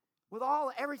with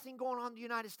everything going on in the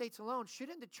United States alone,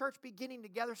 shouldn't the church be getting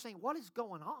together saying, what is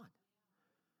going on?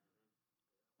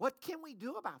 What can we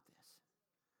do about this?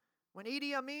 When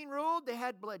Idi Amin ruled, they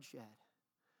had bloodshed.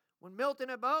 When Milton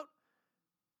Obote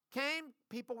came,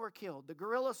 people were killed. The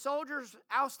guerrilla soldiers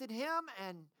ousted him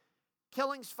and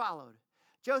killings followed.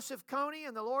 Joseph Kony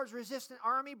and the Lord's Resistance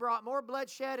Army brought more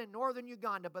bloodshed in northern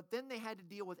Uganda, but then they had to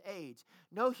deal with AIDS.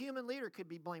 No human leader could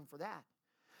be blamed for that.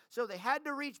 So they had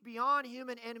to reach beyond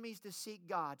human enemies to seek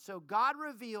God. So God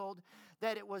revealed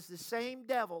that it was the same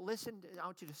devil. Listen, I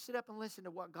want you to sit up and listen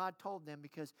to what God told them,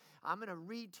 because I'm going to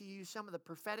read to you some of the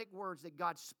prophetic words that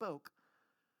God spoke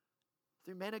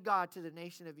through men of God to the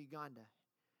nation of Uganda.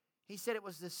 He said it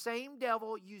was the same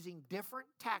devil using different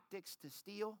tactics to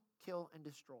steal, kill, and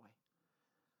destroy.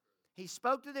 He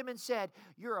spoke to them and said,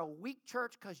 you're a weak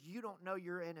church because you don't know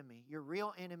your enemy. Your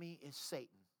real enemy is Satan.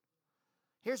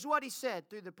 Here's what he said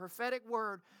through the prophetic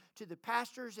word to the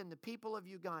pastors and the people of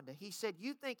Uganda. He said,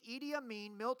 you think Idi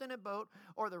Amin, Milton Obote,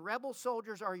 or the rebel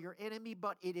soldiers are your enemy,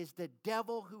 but it is the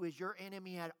devil who is your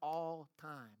enemy at all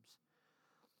times.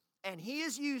 And he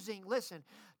is using, listen,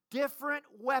 different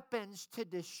weapons to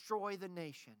destroy the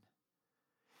nation.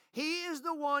 He is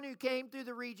the one who came through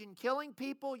the region killing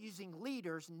people, using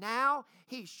leaders. Now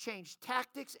he's changed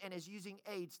tactics and is using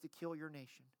AIDS to kill your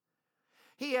nation.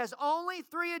 He has only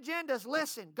 3 agendas.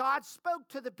 Listen, God spoke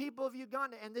to the people of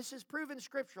Uganda, and this is proven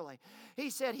scripturally.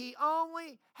 He said he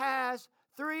only has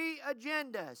 3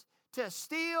 agendas: to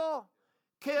steal,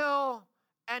 kill,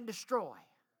 and destroy.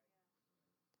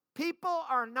 People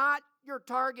are not your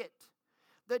target.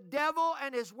 The devil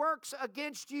and his works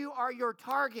against you are your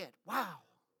target. Wow.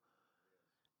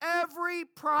 Every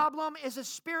problem is a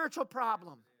spiritual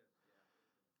problem.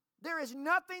 There is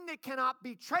nothing that cannot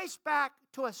be traced back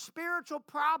to a spiritual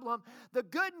problem. The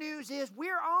good news is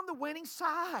we're on the winning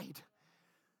side.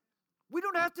 We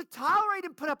don't have to tolerate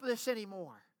and put up with this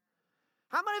anymore.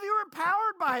 How many of you are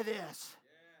empowered by this?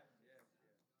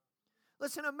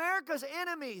 Listen, America's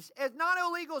enemies is not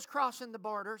illegals crossing the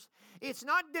borders. It's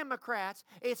not Democrats.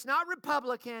 It's not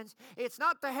Republicans. It's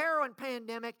not the heroin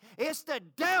pandemic. It's the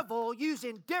devil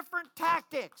using different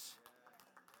tactics.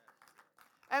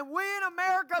 And we in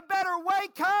America better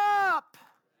wake up.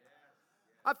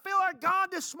 I feel like God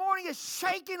this morning is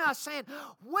shaking us, saying,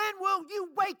 when will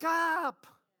you wake up?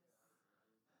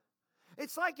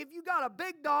 It's like if you got a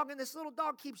big dog and this little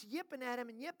dog keeps yipping at him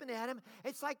and yipping at him,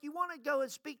 it's like you want to go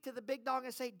and speak to the big dog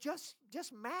and say, just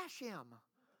mash him.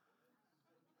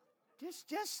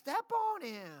 Just step on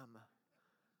him.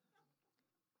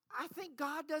 I think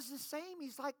God does the same.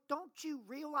 He's like, don't you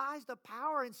realize the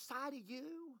power inside of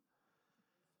you?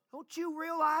 Don't you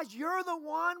realize you're the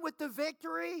one with the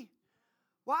victory?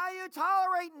 Why are you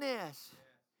tolerating this?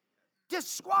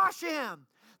 Just squash him.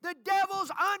 The devil's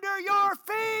under your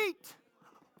feet.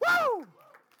 Woo!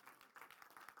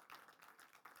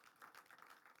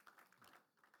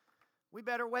 We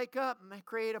better wake up and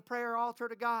create a prayer altar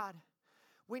to God.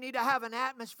 We need to have an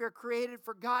atmosphere created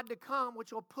for God to come,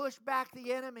 which will push back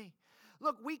the enemy.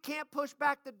 Look, we can't push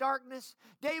back the darkness.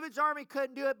 David's army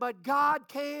couldn't do it, but God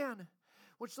can.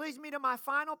 Which leads me to my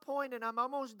final point, and I'm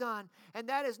almost done. And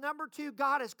that is number 2,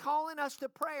 God is calling us to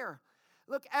prayer.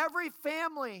 Look, every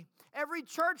family, every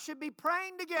church should be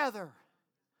praying together.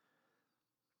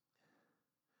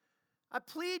 I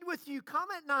plead with you, come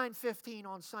at 9:15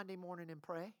 on Sunday morning and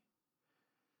pray.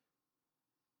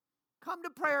 Come to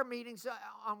prayer meetings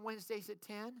on Wednesdays at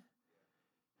 10.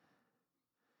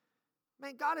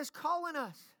 Man, God is calling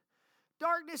us.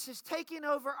 Darkness is taking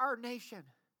over our nation.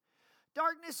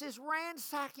 Darkness is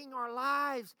ransacking our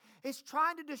lives. It's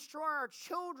trying to destroy our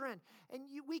children. And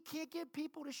we can't get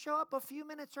people to show up a few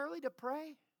minutes early to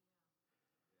pray.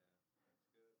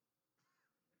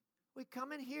 We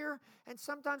come in here, and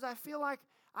sometimes I feel like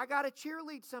I got to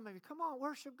cheerlead some of you. Come on,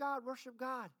 worship God, worship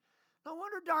God. No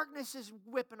wonder darkness is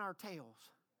whipping our tails.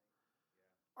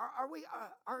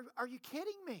 Are you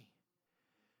kidding me?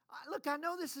 Look, I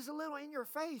know this is a little in your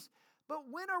face, but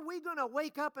when are we going to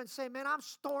wake up and say, man, I'm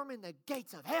storming the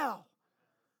gates of hell?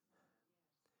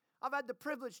 I've had the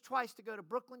privilege twice to go to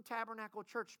Brooklyn Tabernacle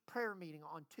Church prayer meeting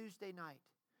on Tuesday night.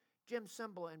 Jim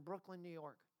Cymbala in Brooklyn, New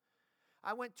York.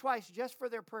 I went twice just for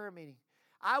their prayer meeting.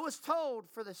 I was told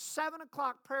for the 7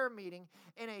 o'clock prayer meeting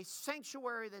in a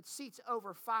sanctuary that seats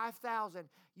over 5,000,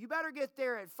 you better get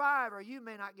there at 5 or you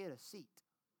may not get a seat.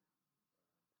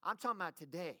 I'm talking about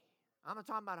today. I'm not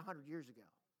talking about 100 years ago.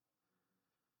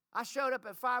 I showed up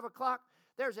at 5 o'clock.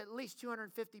 There's at least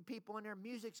 250 people in there.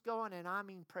 Music's going, and I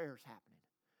mean prayer's happening.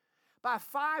 By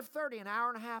 5:30, an hour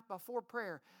and a half before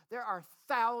prayer, there are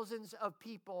thousands of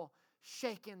people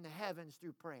shaking the heavens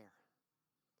through prayer.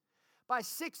 By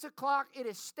 6 o'clock, it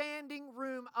is standing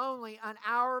room only an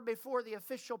hour before the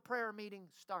official prayer meeting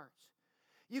starts.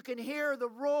 You can hear the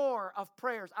roar of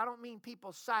prayers. I don't mean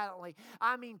people silently.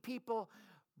 I mean people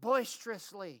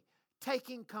boisterously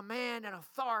taking command and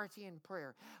authority in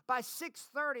prayer. By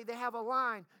 6:30, they have a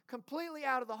line completely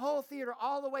out of the whole theater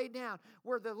all the way down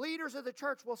where the leaders of the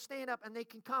church will stand up and they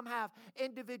can come have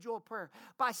individual prayer.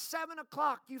 By 7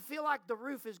 o'clock, you feel like the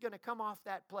roof is going to come off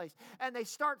that place. And they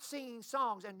start singing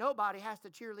songs and nobody has to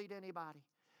cheerlead anybody.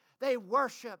 They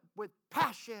worship with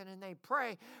passion and they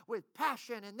pray with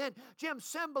passion. And then Jim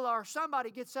Cymbala or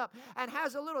somebody gets up and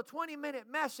has a little 20-minute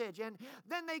message. And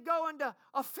then they go into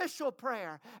official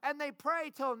prayer. And they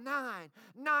pray till 9,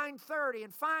 9:30.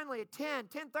 And finally at 10,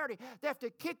 10:30, they have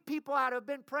to kick people out who have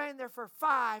been praying there for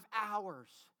 5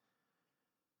 hours.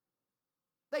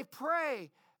 They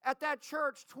pray at that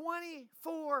church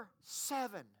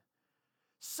 24/7.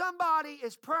 Somebody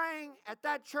is praying at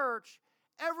that church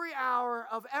every hour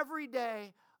of every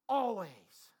day,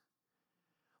 always.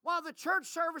 While the church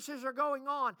services are going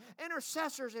on,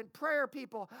 intercessors and prayer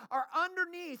people are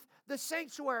underneath the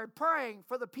sanctuary praying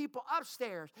for the people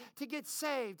upstairs to get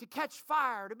saved, to catch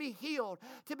fire, to be healed,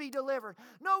 to be delivered.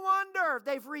 No wonder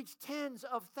they've reached tens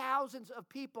of thousands of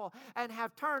people and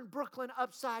have turned Brooklyn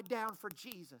upside down for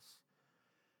Jesus.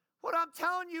 What I'm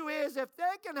telling you is, if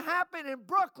that can happen in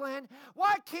Brooklyn,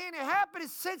 why can't it happen in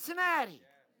Cincinnati?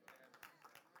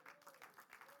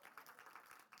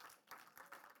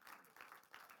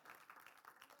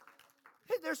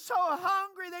 They're so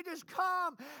hungry, they just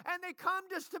come, and they come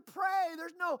just to pray.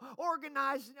 There's no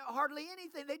organizing, hardly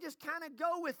anything. They just kind of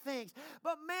go with things.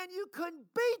 But man, you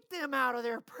couldn't beat them out of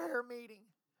their prayer meeting.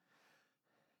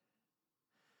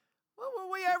 When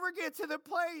will we ever get to the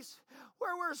place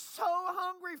where we're so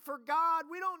hungry for God,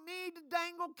 we don't need to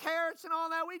dangle carrots and all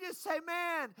that. We just say,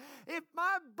 man, if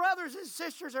my brothers and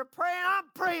sisters are praying,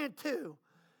 I'm praying too.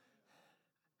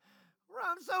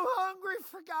 I'm so hungry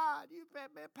for God.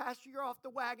 Man, Pastor, you're off the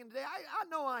wagon today. I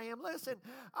know I am. Listen,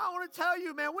 I want to tell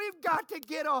you, man, we've got to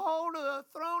get a hold of the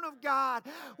throne of God.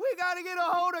 We've got to get a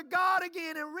hold of God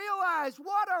again and realize,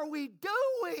 what are we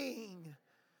doing?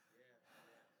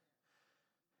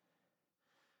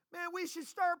 Man, we should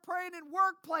start praying in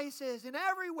workplaces and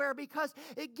everywhere because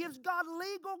it gives God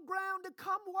legal ground to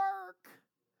come work.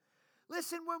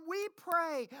 Listen, when we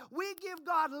pray, we give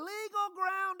God legal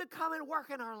ground to come and work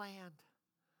in our land.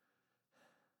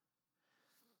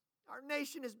 Our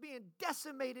nation is being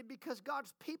decimated because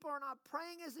God's people are not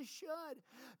praying as they should.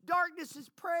 Darkness is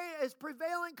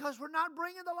prevailing because we're not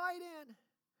bringing the light in.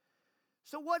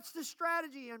 So what's the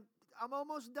strategy? And I'm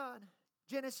almost done.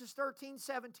 Genesis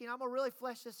 13:17. I'm going to really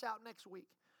flesh this out next week.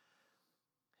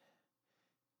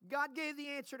 God gave the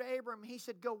answer to Abram. He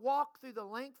said, go walk through the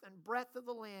length and breadth of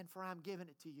the land, for I'm giving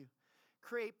it to you.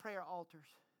 Create prayer altars.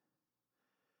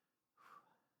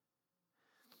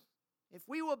 If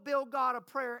we will build God a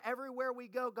prayer everywhere we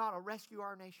go, God will rescue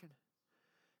our nation.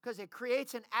 Because it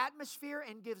creates an atmosphere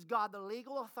and gives God the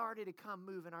legal authority to come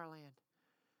move in our land.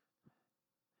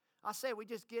 I say we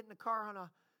just get in the car on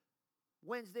a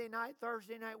Wednesday night,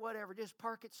 Thursday night, whatever, just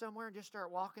park it somewhere and just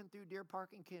start walking through Deer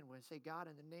Park and Kenwood and say, God,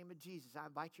 in the name of Jesus, I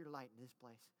invite your light in this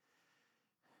place.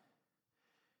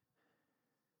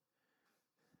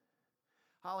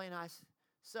 Holly and I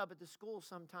sub at the school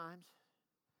sometimes.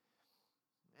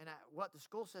 And what the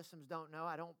school systems don't know,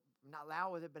 I'm not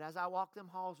loud with it, but as I walk them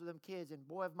halls with them kids, and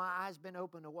boy, have my eyes been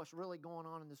open to what's really going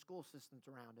on in the school systems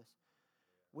around us.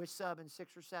 We're subbing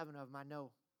 6 or 7 of them, I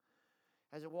know.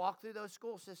 As I walk through those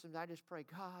school systems, I just pray,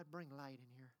 God, bring light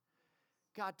in here.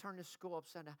 God, turn this school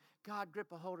upside down. God,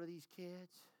 grip a hold of these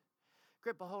kids.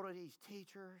 Grip a hold of these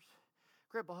teachers.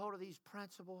 Grip a hold of these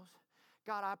principals.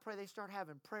 God, I pray they start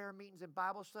having prayer meetings and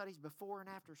Bible studies before and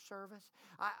after service.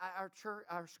 Our church,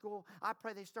 our school, I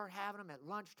pray they start having them at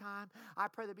lunchtime. I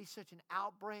pray there be such an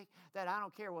outbreak that I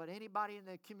don't care what anybody in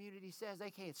the community says,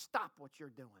 they can't stop what you're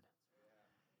doing.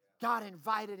 God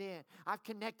invited in. I've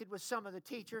connected with some of the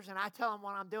teachers, and I tell them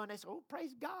what I'm doing. They say, oh,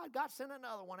 praise God. God sent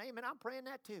another one. Amen. I'm praying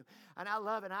that too. And I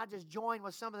love it. And I just join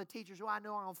with some of the teachers who I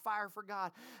know are on fire for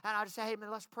God. And I just say, hey,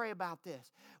 man, let's pray about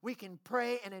this. We can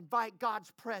pray and invite God's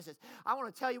presence. I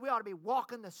want to tell you, we ought to be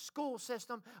walking the school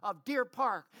system of Deer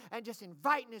Park and just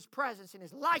inviting His presence and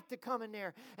His light to come in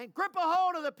there and grip a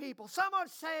hold of the people. Someone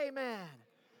say amen.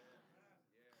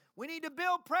 We need to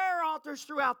build prayer altars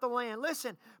throughout the land.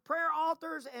 Listen, prayer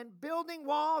altars and building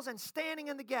walls and standing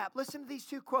in the gap. Listen to these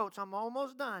two quotes. I'm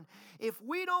almost done. If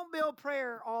we don't build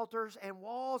prayer altars and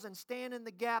walls and stand in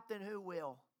the gap, then who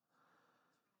will?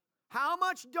 How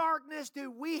much darkness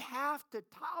do we have to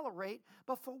tolerate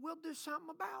before we'll do something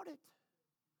about it?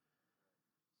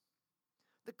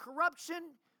 The corruption,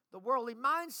 the worldly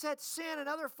mindset, sin, and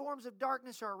other forms of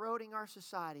darkness are eroding our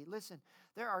society. Listen,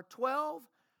 there are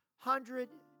 1,200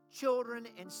 children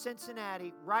in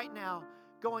Cincinnati right now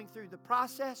going through the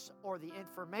process or the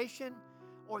information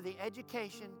or the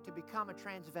education to become a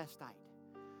transvestite.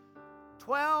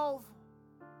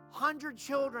 1,200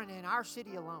 children in our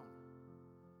city alone.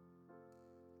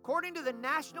 According to the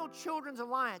National Children's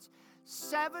Alliance,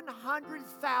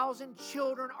 700,000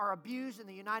 children are abused in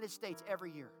the United States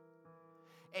every year.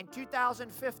 In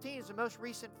 2015 is the most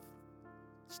recent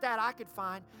stat I could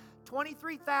find.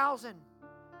 23,000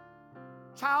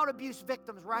 child abuse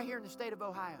victims right here in the state of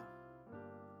Ohio.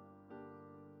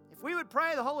 If we would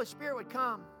pray, the Holy Spirit would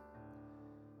come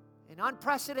in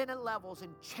unprecedented levels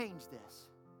and change this.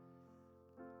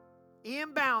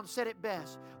 Ian Bound said it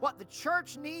best. What the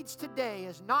church needs today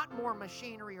is not more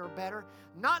machinery or better,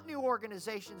 not new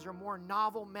organizations or more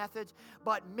novel methods,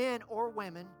 but men or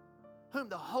women whom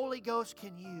the Holy Ghost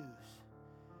can use.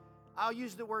 I'll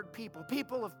use the word people.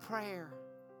 People of prayer.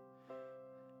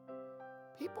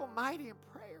 People mighty in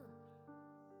prayer.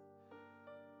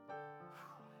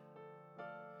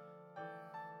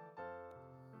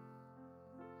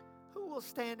 Who will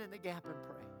stand in the gap and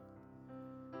pray?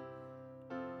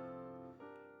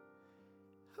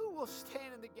 Who will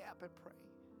stand in the gap and pray?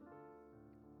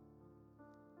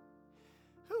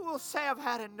 Who will say, I've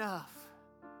had enough?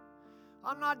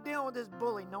 I'm not dealing with this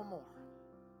bully no more.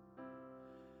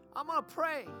 I'm going to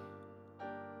pray.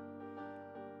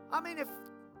 I mean,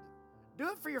 do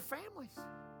it for your families.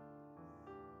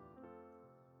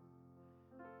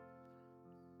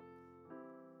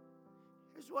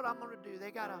 Here's what I'm going to do.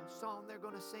 They got a song they're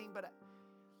going to sing, but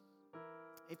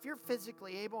if you're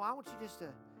physically able, I want you just to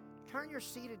turn your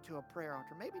seat into a prayer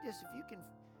altar. Maybe just if you can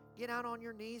get out on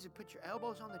your knees and put your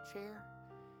elbows on the chair.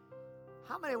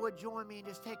 How many would join me and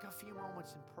just take a few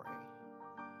moments and pray?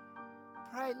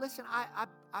 Pray. Listen, I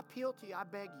appeal to you. I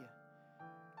beg you.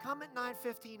 Come at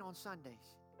 9:15 on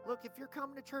Sundays. Look, if you're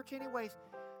coming to church anyways,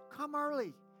 come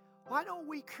early. Why don't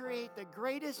we create the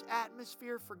greatest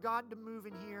atmosphere for God to move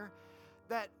in here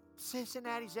that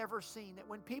Cincinnati's ever seen? That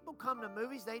when people come to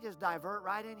movies, they just divert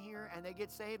right in here and they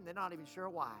get saved and they're not even sure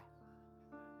why.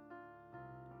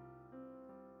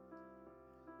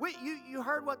 You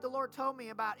heard what the Lord told me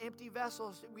about empty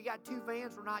vessels. We got 2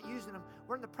 vans. We're not using them.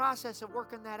 We're in the process of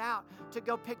working that out to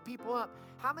go pick people up.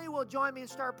 How many will join me and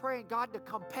start praying God to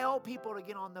compel people to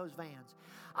get on those vans?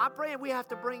 I'm praying we have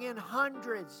to bring in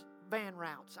hundreds van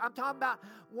routes. I'm talking about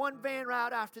one van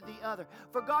route after the other.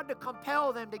 For God to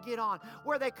compel them to get on.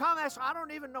 Where they come, I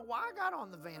don't even know why I got on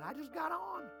the van. I just got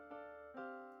on.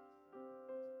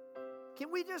 Can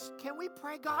we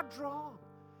pray God draw them?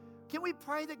 Can we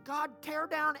pray that God tear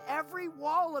down every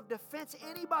wall of defense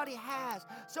anybody has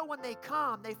so when they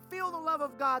come, they feel the love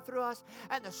of God through us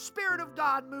and the Spirit of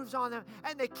God moves on them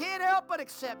and they can't help but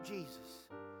accept Jesus?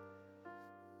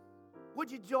 Would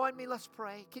you join me? Let's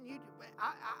pray. Can you?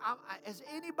 Is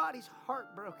anybody's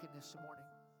heart broken this morning?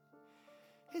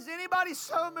 Is anybody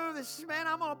so moved that says, man,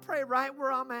 I'm going to pray right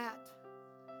where I'm at?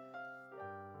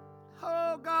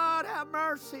 Oh, God, have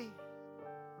mercy.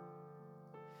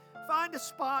 Find a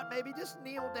spot, maybe just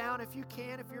kneel down if you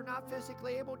can. If you're not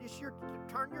physically able, just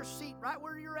turn your seat right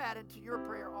where you're at into your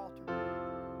prayer altar.